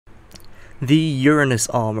the Uranus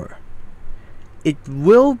armor. It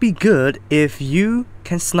will be good if you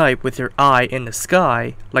can snipe with your eye in the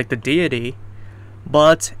sky, like the deity,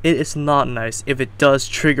 but it is not nice if it does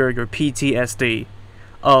trigger your PTSD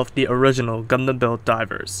of the original Gundam build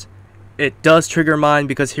divers. It does trigger mine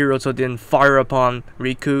because Hiroto didn't fire upon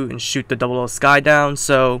Riku and shoot the double sky down,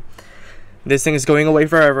 so this thing is going away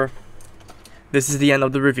forever. This is the end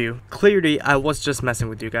of the review. Clearly, I was just messing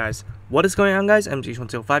with you guys. What is going on, guys? I'm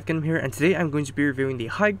G105 Gundam here, and today I'm going to be reviewing the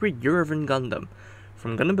hybrid Uraven Gundam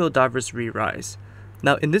from Gundam Build Divers Re-Rise.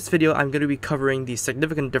 Now, in this video, I'm going to be covering the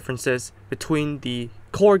significant differences between the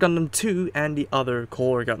Core Gundam 2 and the other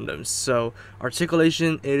Core Gundams. So,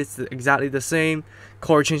 articulation is exactly the same.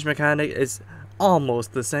 Core change mechanic is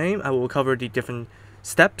almost the same. I will cover the different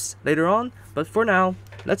steps later on, but for now,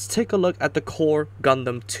 let's take a look at the Core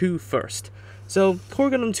Gundam 2 first. So, Core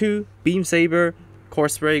Gundam 2, Beam Saber, Core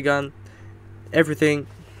Spray Gun, everything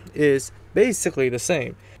is basically the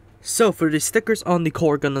same. So, for the stickers on the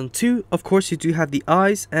Core Gundam 2, of course you do have the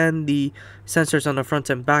eyes and the sensors on the front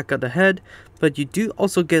and back of the head, but you do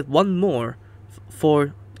also get one more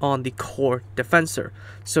on the Core Defensor.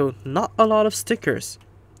 So, not a lot of stickers.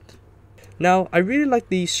 Now, I really like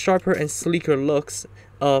the sharper and sleeker looks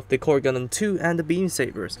of the Core Gundam 2 and the Beam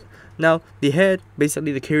Sabers. Now, the head,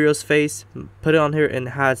 basically the Kyrio's face, put it on here and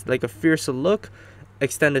has like a fiercer look,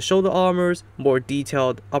 extended shoulder armors, more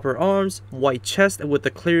detailed upper arms, white chest with the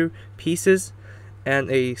clear pieces, and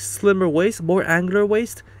a slimmer waist, more angular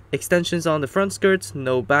waist, extensions on the front skirts,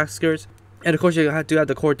 no back skirts, and of course you do have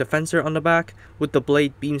the Core Defensor on the back with the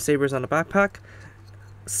blade Beam Sabers on the backpack,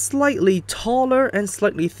 slightly taller and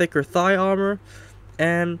slightly thicker thigh armor,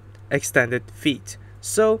 and extended feet.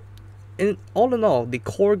 So, all in all, the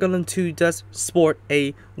Core Gundam 2 does sport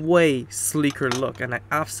a way sleeker look, and I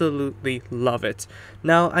absolutely love it.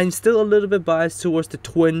 Now, I'm still a little bit biased towards the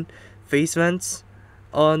twin face vents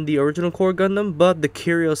on the original Core Gundam, but the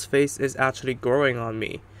Kyrio's face is actually growing on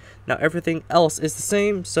me. Now, everything else is the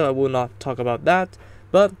same, so I will not talk about that.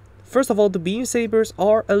 But, first of all, the Beam Sabers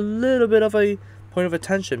are a little bit of a point of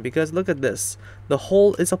attention, because look at this. The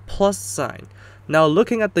hole is a plus sign. Now,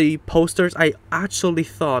 looking at the posters, I actually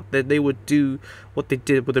thought that they would do what they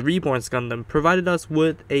did with the Reborn's Gundam, provided us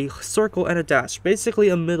with a circle and a dash, basically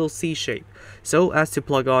a middle C shape, so as to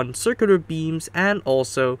plug on circular beams and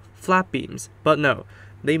also flat beams. But no,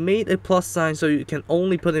 they made a plus sign so you can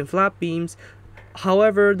only put in flat beams.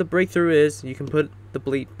 However, the breakthrough is you can put the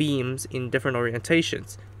blade beams in different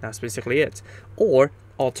orientations. That's basically it. Or,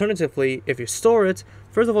 alternatively, if you store it,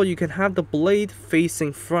 first of all, you can have the blade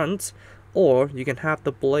facing front, or you can have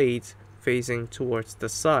the blades facing towards the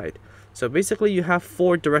side. So basically you have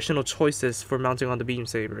 4 directional choices for mounting on the Beam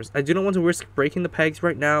Sabers. I do not want to risk breaking the pegs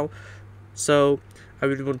right now, so I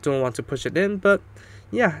really don't want to push it in, but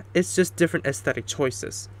yeah, it's just different aesthetic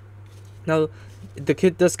choices. Now, the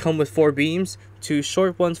kit does come with 4 beams, 2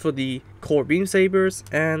 short ones for the Core Beam Sabers,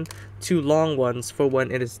 and 2 long ones for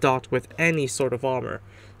when it is docked with any sort of armor.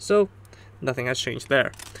 So, nothing has changed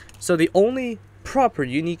there. So the only proper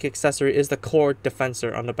unique accessory is the Core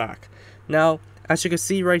Defensor on the back. Now, as you can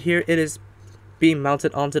see right here, it is being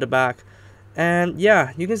mounted onto the back, and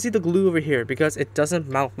yeah, you can see the glue over here because it doesn't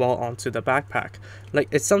mount well onto the backpack. Like,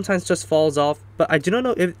 it sometimes just falls off, but I do not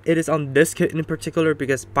know if it is on this kit in particular,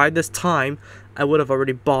 because by this time I would have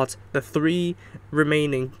already bought the 3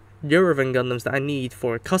 remaining Uraven Gundams that I need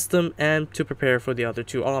for custom and to prepare for the other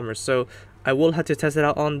 2 armors, so I will have to test it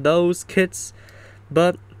out on those kits.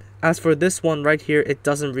 But as for this one right here, it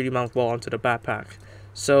doesn't really mount well onto the backpack.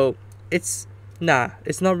 So, it's not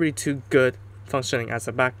really too good functioning as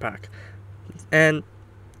a backpack. And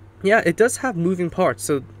yeah, it does have moving parts.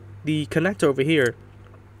 So, the connector over here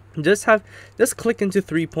just click into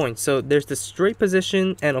 3 points. So, there's the straight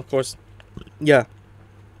position, and of course, yeah,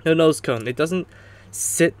 the nose cone. It doesn't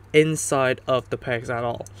sit inside of the pegs at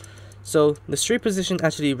all. So, the straight position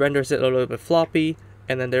actually renders it a little bit floppy,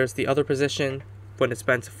 and then there's the other position when it's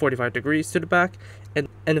bent 45 degrees to the back, and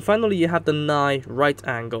finally you have the 9 right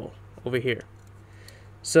angle over here.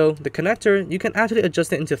 So the connector, you can actually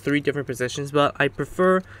adjust it into 3 different positions, but I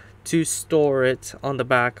prefer to store it on the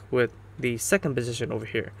back with the second position over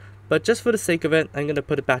here. But just for the sake of it, I'm going to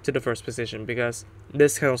put it back to the first position, because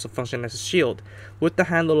this can also function as a shield with the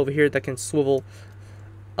handle over here that can swivel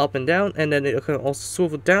up and down, and then it can also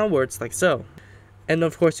swivel downwards like so. And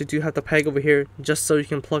of course you do have the peg over here just so you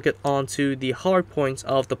can plug it onto the hard points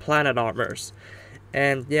of the planet armors.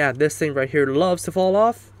 And yeah, this thing right here loves to fall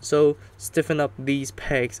off, so stiffen up these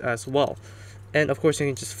pegs as well. And of course you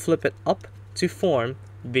can just flip it up to form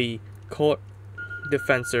the Core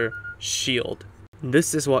Defensor shield.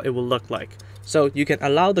 This is what it will look like. So you can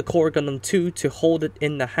allow the Core Gundam 2 to hold it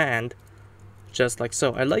in the hand, just like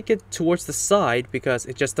so. I like it towards the side because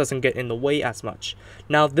it just doesn't get in the way as much.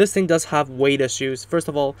 Now this thing does have weight issues. First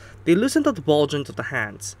of all, they loosened up the ball joint of the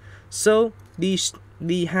hands, so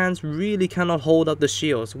the hands really cannot hold up the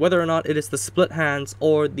shields. Whether or not it is the split hands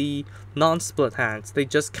or the non-split hands, they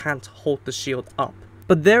just can't hold the shield up.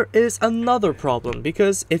 But there is another problem,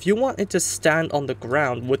 because if you want it to stand on the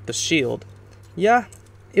ground with the shield, yeah,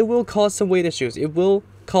 it will cause some weight issues. It will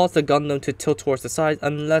cause the Gundam to tilt towards the side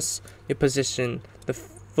unless you position the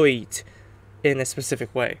feet in a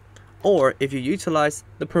specific way, or if you utilize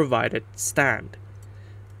the provided stand.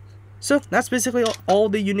 So that's basically all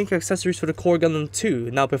the unique accessories for the Core Gundam 2.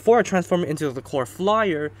 Now before I transform it into the Core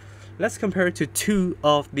Flyer, let's compare it to two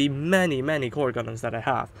of the many Core Gundams that I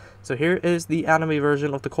have. So here is the anime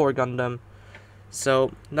version of the Core Gundam.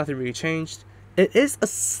 So nothing really changed. It is a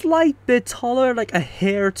slight bit taller, like a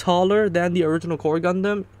hair taller than the original Core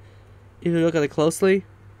Gundam, if you look at it closely.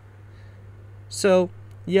 So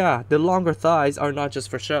yeah, the longer thighs are not just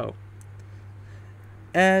for show.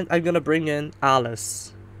 And I'm gonna bring in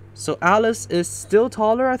Alice. So Alice is still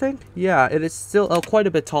taller, I think. Yeah, it is still quite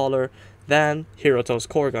a bit taller than Hiroto's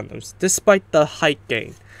Core Gundams, despite the height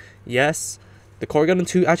gain. Yes, the Core Gundam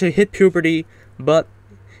 2 actually hit puberty, but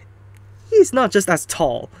he's not just as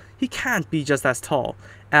tall. He can't be just as tall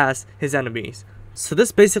as his enemies. So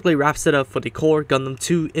this basically wraps it up for the Core Gundam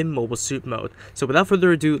 2 in Mobile Suit mode. So without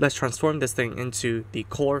further ado, let's transform this thing into the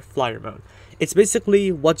Core Flyer mode. It's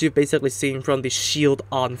basically what you've basically seen from the shield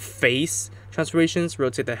on face transformations.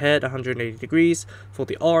 Rotate the head 180 degrees, fold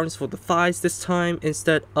the arms, fold the thighs this time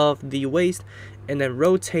instead of the waist, and then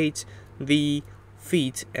rotate the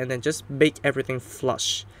feet and then just make everything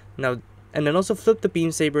flush. Now, and then also flip the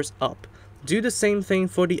beam sabers up. Do the same thing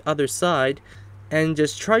for the other side and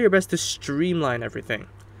just try your best to streamline everything.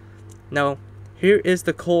 Now, here is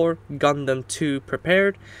the Core Gundam 2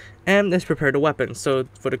 prepared, and let's prepare the weapon. So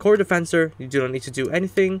for the Core Defensor, you do not need to do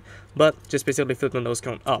anything, but just basically flip the nose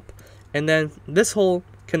cone up. And then this hole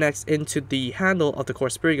connects into the handle of the Core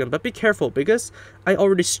Spray Gun, but be careful because I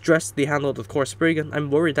already stressed the handle of the Core Spray Gun.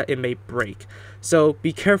 I'm worried that it may break. So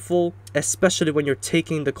be careful, especially when you're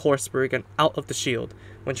taking the Core Spray Gun out of the shield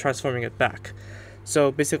when transforming it back.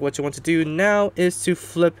 So basically what you want to do now is to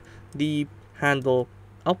flip the handle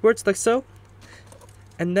upwards like so,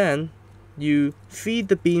 and then you feed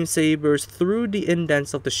the beam sabers through the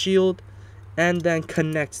indents of the shield and then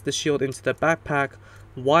connect the shield into the backpack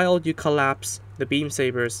while you collapse the beam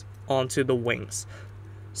sabers onto the wings.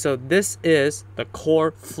 So this is the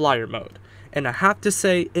Core Flyer mode, and I have to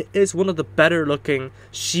say it is one of the better looking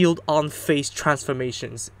shield on face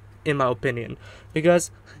transformations in my opinion,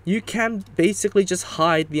 because you can basically just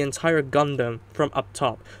hide the entire Gundam from up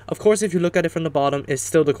top. Of course, if you look at it from the bottom, it's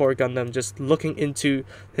still the Core Gundam just looking into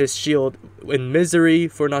his shield in misery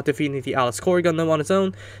for not defeating the Alice Core Gundam on its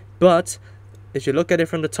own. But if you look at it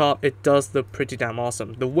from the top, it does look pretty damn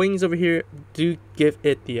awesome. The wings over here do give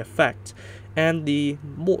it the effect, and the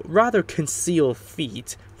rather concealed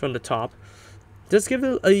feet from the top does give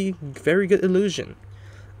it a very good illusion.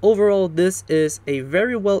 Overall, this is a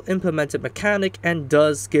very well implemented mechanic and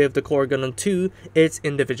does give the Core Gundam 2 its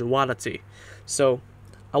individuality. So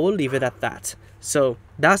I will leave it at that. So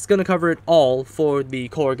that's gonna cover it all for the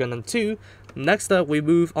Core Gundam 2. Next up, we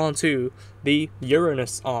move on to the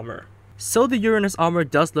Uranus armor. So the Uranus armor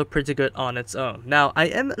does look pretty good on its own. Now, I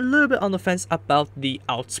am a little bit on the fence about the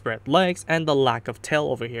outspread legs and the lack of tail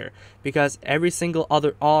over here, because every single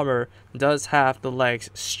other armor does have the legs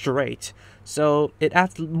straight. So it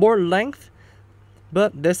adds more length,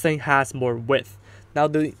 but this thing has more width. Now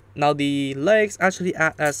the legs actually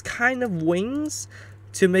act as kind of wings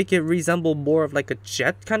to make it resemble more of like a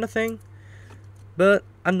jet kind of thing. But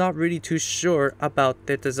I'm not really too sure about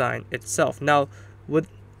the design itself. Now, with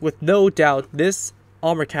no doubt, this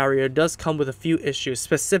armor carrier does come with a few issues,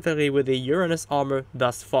 specifically with the Uranus armor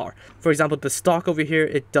thus far. For example, the stock over here,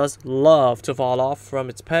 it does love to fall off from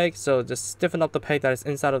its peg, so just stiffen up the peg that is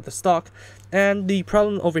inside of the stock. And the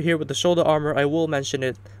problem over here with the shoulder armor, I will mention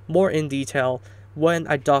it more in detail when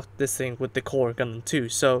I dock this thing with the Core Gundam 2.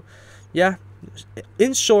 So yeah,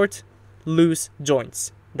 in short, loose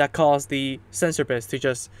joints that cause the sensor bits to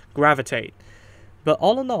just gravitate. But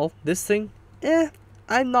all in all, this thing,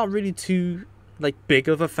 I'm not really too big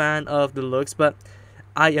of a fan of the looks, but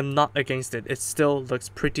I am not against it. It still looks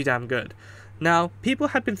pretty damn good. Now, people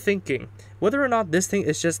have been thinking whether or not this thing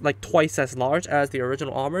is just twice as large as the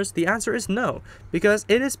original armors. The answer is no, because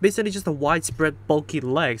it is basically just the widespread bulky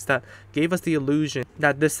legs that gave us the illusion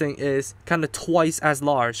that this thing is kind of twice as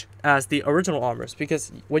large as the original armors.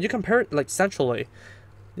 Because when you compare it centrally,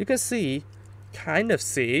 you can see kind of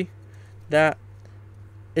see that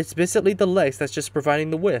it's basically the legs that's just providing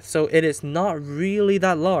the width, so it is not really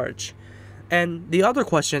that large. And the other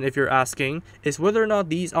question, if you're asking, is whether or not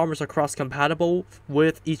these armors are cross-compatible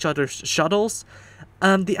with each other's shuttles.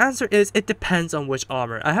 The answer is it depends on which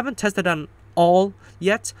armor. I haven't tested on all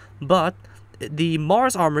yet, but the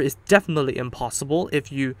Mars armor is definitely impossible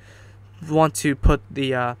if you want to put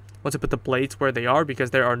the blades where they are,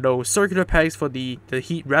 because there are no circular pegs for the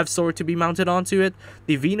heat rev sword to be mounted onto it.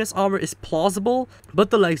 The Venus armor is plausible, but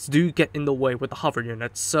the legs do get in the way with the hover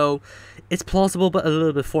units, so it's plausible but a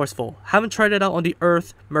little bit forceful. Haven't tried it out on the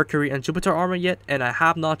Earth, Mercury, and Jupiter armor yet, and I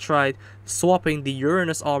have not tried swapping the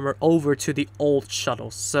Uranus armor over to the old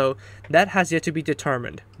shuttles, so that has yet to be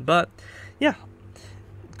determined. But yeah,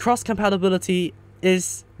 cross compatibility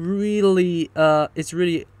is really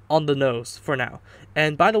on the nose for now.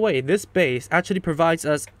 And by the way, this base actually provides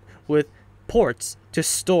us with ports to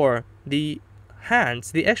store the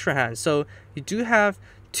hands, the extra hands. So you do have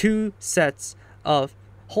 2 sets of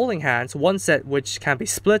holding hands, 1 set which can be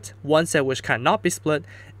split, 1 set which cannot be split,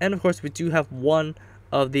 and of course we do have 1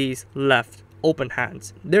 of these left open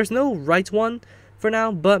hands. There's no right one for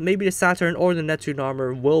now, but maybe the Saturn or the Neptune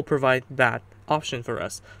armor will provide that option for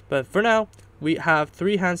us. But for now, we have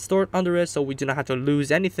 3 hands stored under it, so we do not have to lose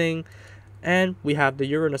anything. And we have the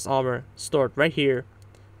Uranus armor stored right here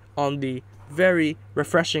on the very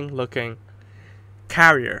refreshing looking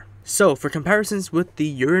carrier. So for comparisons with the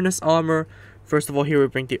Uranus armor, first of all, here we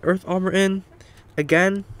bring the Earth armor in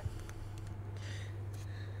again.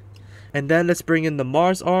 And then let's bring in the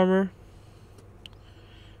Mars armor.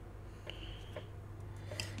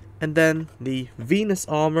 And then the Venus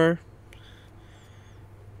armor.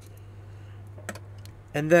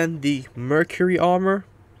 And then the Mercury armor.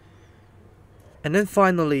 And then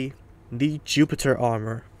finally, the Jupiter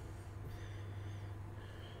armor.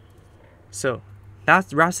 So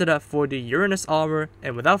that wraps it up for the Uranus armor,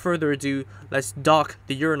 and without further ado, let's dock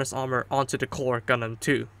the Uranus armor onto the core Gundam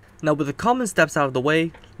 2. Now with the common steps out of the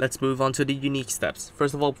way, let's move on to the unique steps.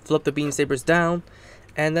 First of all, flip the beam sabers down,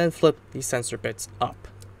 and then flip the sensor bits up.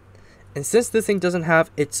 And since this thing doesn't have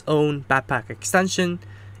its own backpack extension,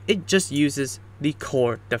 it just uses the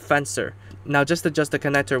core defensor. Now just adjust the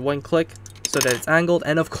connector 1 click, so that it's angled,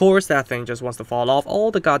 and of course that thing just wants to fall off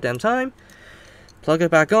all the goddamn time. Plug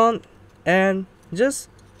it back on, and just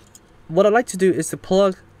what I like to do is to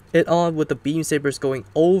plug it on with the beam sabers going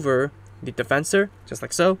over the defensor, just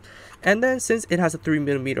like so. And then since it has a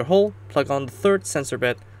 3mm hole, plug on the 3rd sensor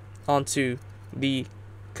bit onto the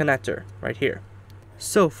connector right here.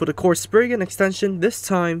 So for the core spray gun extension, this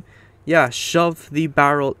time, yeah, shove the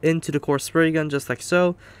barrel into the core spray gun just like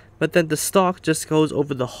so, but then the stock just goes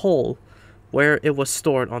over the hole where it was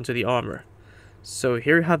stored onto the armor. So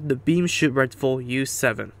here you have the Beam Shoot Rifle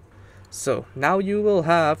U7. So now you will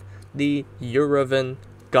have the Uraven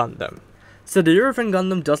Gundam. So the Uraven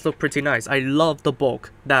Gundam does look pretty nice. I love the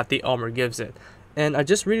bulk that the armor gives it. And I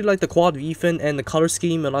just really like the quad V-fin and the color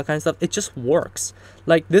scheme and all kind of stuff. It just works.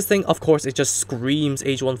 Like this thing, of course, it just screams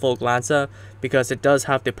H1 Folk Lancer because it does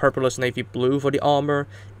have the purplish navy blue for the armor.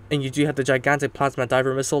 And you do have the gigantic plasma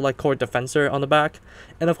diver missile like core defensor on the back.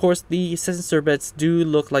 And of course, the sensor bits do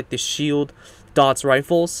look like the shield dots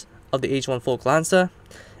rifles of the H1 Folk Lancer.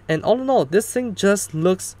 And all in all, this thing just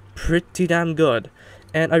looks pretty damn good.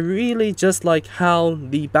 And I really just like how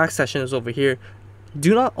the back sections over here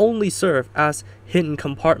do not only serve as hidden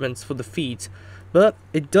compartments for the feet, but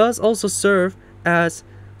it does also serve as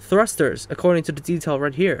thrusters according to the detail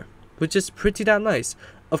right here, which is pretty damn nice.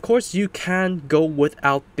 Of course, you can go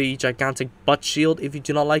without the gigantic butt shield if you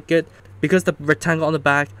do not like it, because the rectangle on the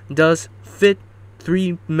back does fit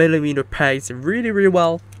 3mm pegs really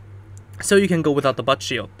well, so you can go without the butt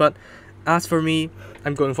shield. But as for me,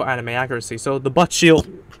 I'm going for anime accuracy, so the butt shield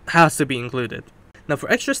has to be included. Now for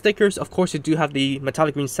extra stickers, of course you do have the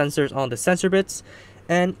metallic green sensors on the sensor bits,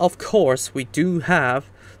 and of course we do have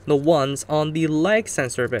the ones on the leg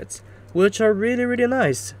sensor bits, which are really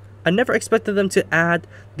nice. I never expected them to add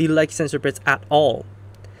the leg sensor bits at all,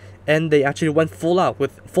 and they actually went full out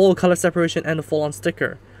with full color separation and a full-on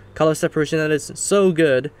sticker. Color separation that is so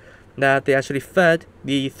good that they actually fed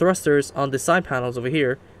the thrusters on the side panels over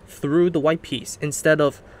here through the white piece instead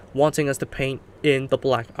of wanting us to paint in the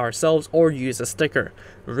black ourselves or use a sticker,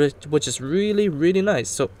 which is really nice.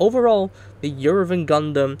 So overall, the Uraven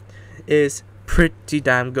Gundam is pretty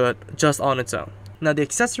damn good just on its own. Now the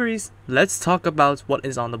accessories, let's talk about what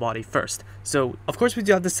is on the body first. So of course we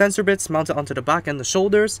do have the sensor bits mounted onto the back and the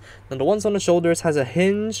shoulders. And the ones on the shoulders has a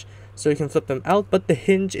hinge so you can flip them out, but the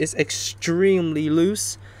hinge is extremely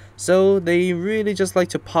loose. So they really just like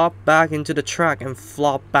to pop back into the track and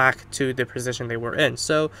flop back to the position they were in.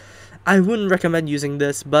 So I wouldn't recommend using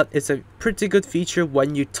this, but it's a pretty good feature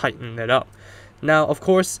when you tighten it up. Now, of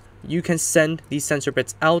course, you can send these sensor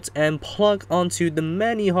bits out and plug onto the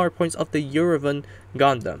many hardpoints of the Uraven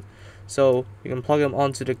Gundam. So you can plug them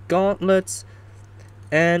onto the gauntlets,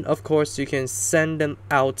 and of course you can send them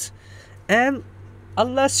out. And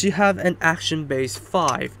unless you have an Action Base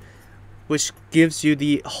 5, which gives you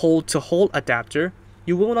the hold-to-hold adapter,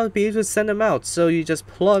 you will not be able to send them out. So you just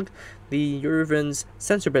plug the Uraven's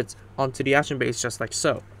sensor bits onto the Action Base just like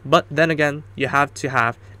so. But then again, you have to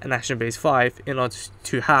have an Action Base 5 in order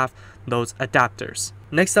to have those adapters.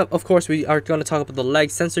 Next up, of course, we are going to talk about the leg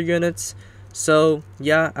sensor units. So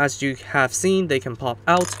yeah, as you have seen, they can pop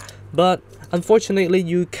out, but unfortunately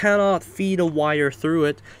you cannot feed a wire through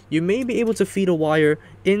it. You may be able to feed a wire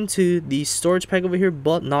into the storage peg over here,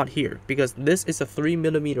 but not here, because this is a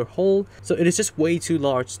 3mm hole, so it is just way too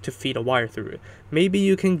large to feed a wire through it. Maybe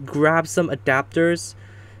you can grab some adapters,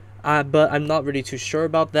 but I'm not really too sure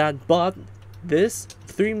about that. But this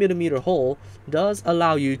 3mm hole does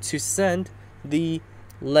allow you to send the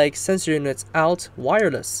leg sensor units out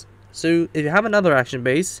wireless. So if you have another Action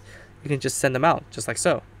Base, you can just send them out just like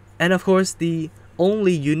so. And of course, the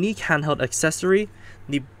only unique handheld accessory,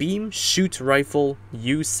 the Beam Shoot Rifle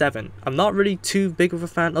U7. I'm not really too big of a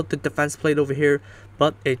fan of the defense plate over here,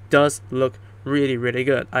 but it does look really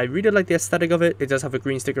good. I really like the aesthetic of it. It does have a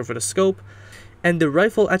green sticker for the scope, and the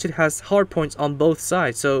rifle actually has hard points on both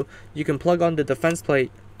sides, so you can plug on the defense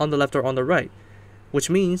plate on the left or on the right, which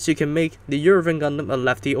means you can make the Uraven Gundam a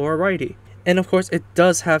lefty or a righty. And of course, it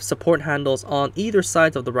does have support handles on either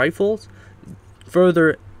side of the rifles,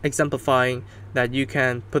 further exemplifying that you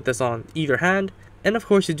can put this on either hand. And of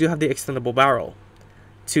course, you do have the extendable barrel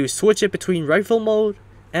to switch it between rifle mode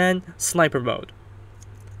and sniper mode,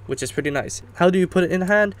 which is pretty nice. How do you put it in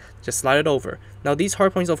hand? Just slide it over. Now these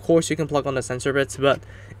hardpoints, of course, you can plug on the sensor bits, but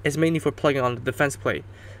it's mainly for plugging on the defense plate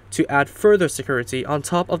to add further security on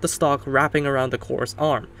top of the stock wrapping around the core's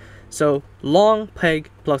arm. So long peg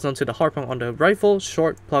plugs onto the hardpoint on the rifle,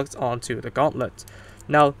 short plugs onto the gauntlet.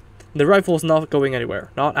 Now the rifle is not going anywhere,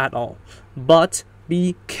 not at all, but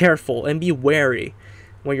be careful and be wary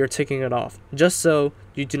when you're taking it off, just so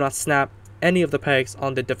you do not snap any of the pegs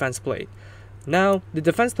on the defense plate. Now the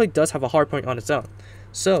defense plate does have a hardpoint on its own,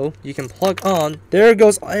 so you can plug on. There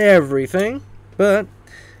goes everything, but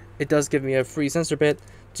it does give me a free sensor bit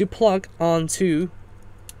to plug onto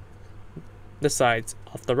the sides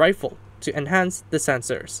of the rifle to enhance the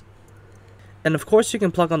sensors. And of course, you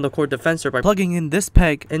can plug on the core defensor by plugging in this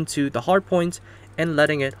peg into the hardpoint and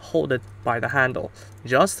letting it hold it by the handle,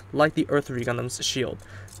 just like the Earth 3 Gundam's shield.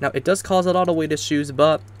 Now it does cause a lot of weight issues,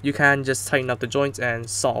 but you can just tighten up the joints and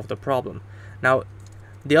solve the problem. Now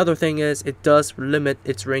the other thing is, it does limit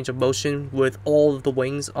its range of motion with all of the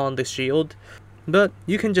wings on the shield, but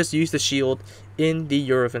you can just use the shield in the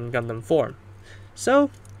Uraven Gundam form,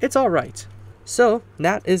 so it's alright. So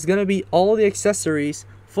that is gonna be all the accessories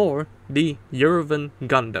for the Uraven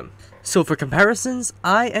Gundam. So for comparisons,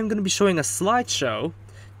 I am going to be showing a slideshow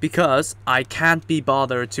because I can't be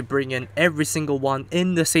bothered to bring in every single one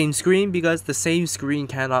in the same screen, because the same screen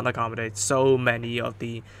cannot accommodate so many of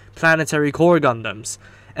the planetary core Gundams.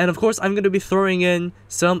 And of course, I'm going to be throwing in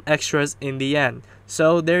some extras in the end.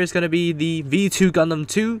 So there's going to be the V2 Gundam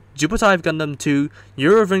 2, Jupitive Gundam 2,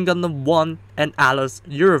 Uraven Gundam 1, and Alice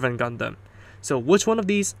Uraven Gundam. So which one of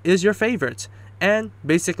these is your favorite? And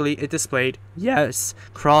basically it displayed yes,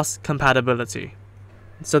 cross compatibility.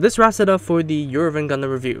 So this wraps it up for the Uraven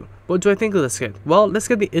Gundam review. What do I think of this kit? Well, let's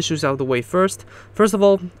get the issues out of the way first. First of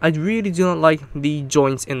all, I really do not like the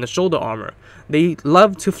joints in the shoulder armor. They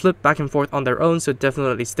love to flip back and forth on their own, so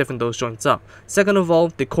definitely stiffen those joints up. Second of all,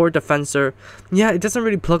 the core defensor, yeah, it doesn't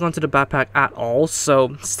really plug onto the backpack at all,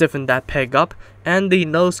 so stiffen that peg up. And the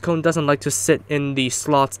nose cone doesn't like to sit in the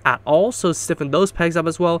slots at all, so stiffen those pegs up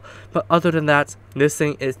as well. But other than that, this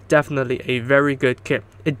thing is definitely a very good kit.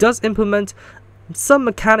 It does implement some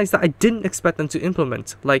mechanics that I didn't expect them to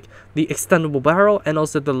implement, like the extendable barrel and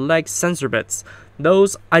also the leg sensor bits.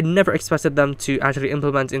 Those I never expected them to actually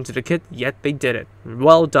implement into the kit, yet they did it.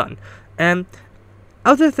 Well done. And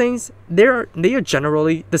other things, they are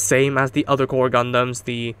generally the same as the other core Gundams,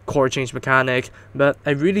 the core change mechanic, but I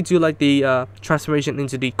really do like the transformation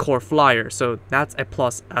into the core flyer, so that's a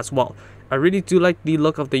plus as well. I really do like the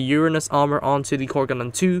look of the Uranus armor onto the Core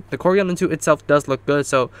Gundam 2. The Core Gundam 2 itself does look good,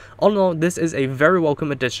 so all in all, this is a very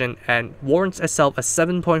welcome addition and warrants itself a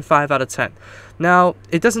 7.5 out of 10. Now,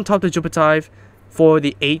 it doesn't top the Jupitive for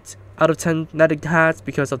the 8 out of 10 that it has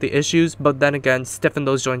because of the issues, but then again, stiffen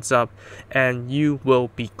those joints up and you will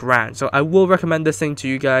be grand. So I will recommend this thing to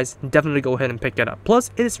you guys. Definitely go ahead and pick it up. Plus,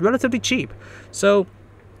 it is relatively cheap, so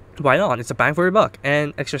why not? It's a bang for your buck.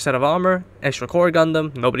 And extra set of armor, extra core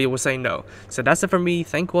Gundam, nobody will say no. So that's it for me.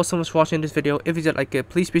 Thank you all so much for watching this video. If you did like it,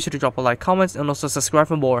 please be sure to drop a like, comments, and also subscribe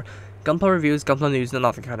for more Gunpla reviews, Gunpla news, and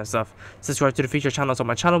all that kind of stuff. Subscribe to the featured channels on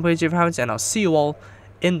my channel page if you haven't, and I'll see you all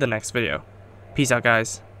in the next video. Peace out,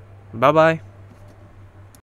 guys. Bye bye.